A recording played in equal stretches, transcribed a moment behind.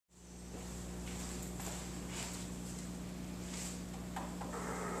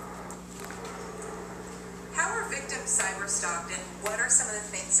cyber stalked, and what are some of the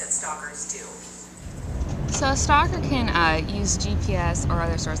things that stalkers do? So a stalker can use GPS or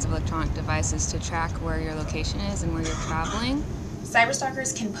other sorts of electronic devices to track where your location is and where you're traveling.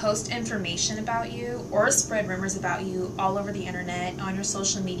 Cyberstalkers can post information about you or spread rumors about you all over the internet, on your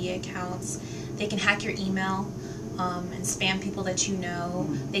social media accounts. They can hack your email and spam people that you know.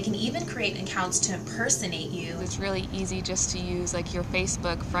 They can even create accounts to impersonate you. It's really easy just to use like your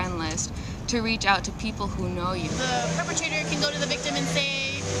Facebook friend list to reach out to people who know you. The perpetrator can go to the victim and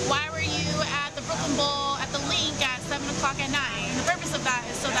say, "Why were you at the Brooklyn Bowl at the link at 7 o'clock at night?" And the purpose of that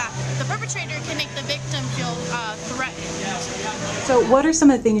is so that the perpetrator can make the victim feel threatened. So what are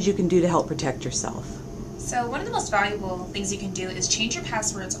some of the things you can do to help protect yourself? So one of the most valuable things you can do is change your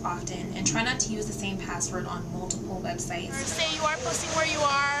passwords often and try not to use the same password on multiple websites. Or say you are posting where you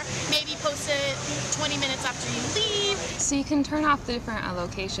are, maybe post it 20 minutes after you leave. So you can turn off the different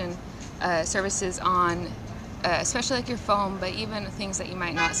location services on especially like your phone, but even things that you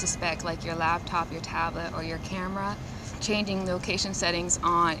might not suspect, like your laptop, your tablet, or your camera. Changing location settings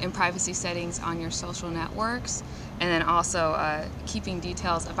and privacy settings on your social networks, and then also keeping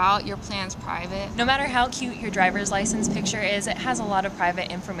details about your plans private. No matter how cute your driver's license picture is, it has a lot of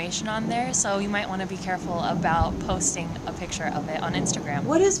private information on there, so you might want to be careful about posting a picture of it on Instagram.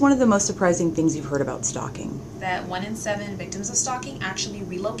 What is one of the most surprising things you've heard about stalking? That 1 in 7 victims of stalking actually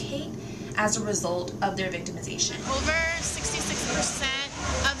relocate as a result of their victimization. Over 66%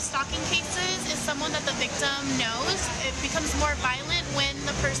 of stalking cases is someone that the victim knows. It becomes more violent when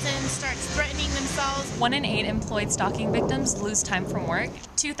the person starts threatening themselves. 1 in 8 employed stalking victims lose time from work.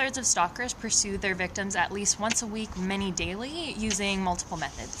 2/3 of stalkers pursue their victims at least once a week, many daily, using multiple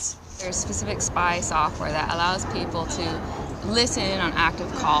methods. There's specific spy software that allows people to listen in on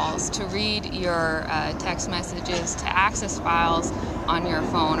active calls, to read your text messages, to access files on your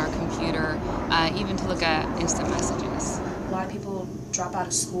phone or computer, even to look at instant messages. A lot of people drop out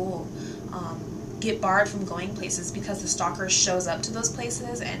of school, get barred from going places because the stalker shows up to those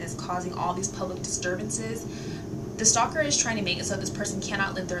places and is causing all these public disturbances. The stalker is trying to make it so this person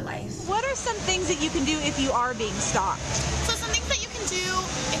cannot live their life. What are some things that you can do if you are being stalked? So some things that you can do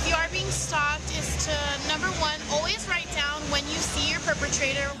if you are being stalked is to, number one, always write down when you see your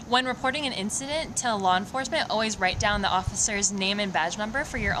perpetrator. When reporting an incident to law enforcement, always write down the officer's name and badge number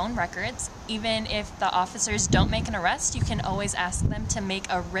for your own records. Even if the officers don't make an arrest, you can always ask them to make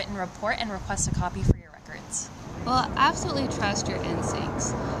a written report and request a copy for your records. Well, absolutely trust your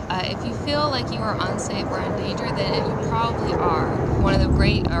instincts. If you feel like you are unsafe or in danger, then you probably are. One of the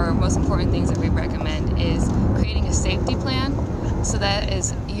great or most important things that we recommend is creating a safety plan. So that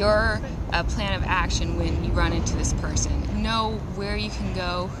is your plan of action when you run into this person. Know where you can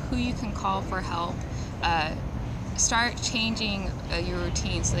go, who you can call for help. Start changing your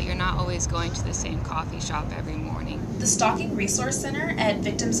routine so that you're not always going to the same coffee shop every morning. The Stalking Resource Center at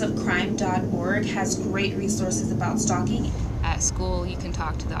victimsofcrime.org has great resources about stalking. At school, you can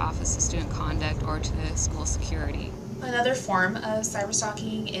talk to the Office of Student Conduct or to the school security. Another form of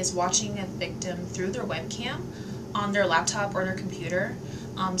cyberstalking is watching a victim through their webcam on their laptop or their computer.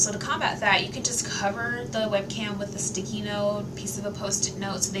 So to combat that, you can just cover the webcam with a sticky note, piece of a Post-it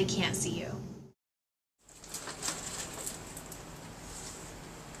note so they can't see you.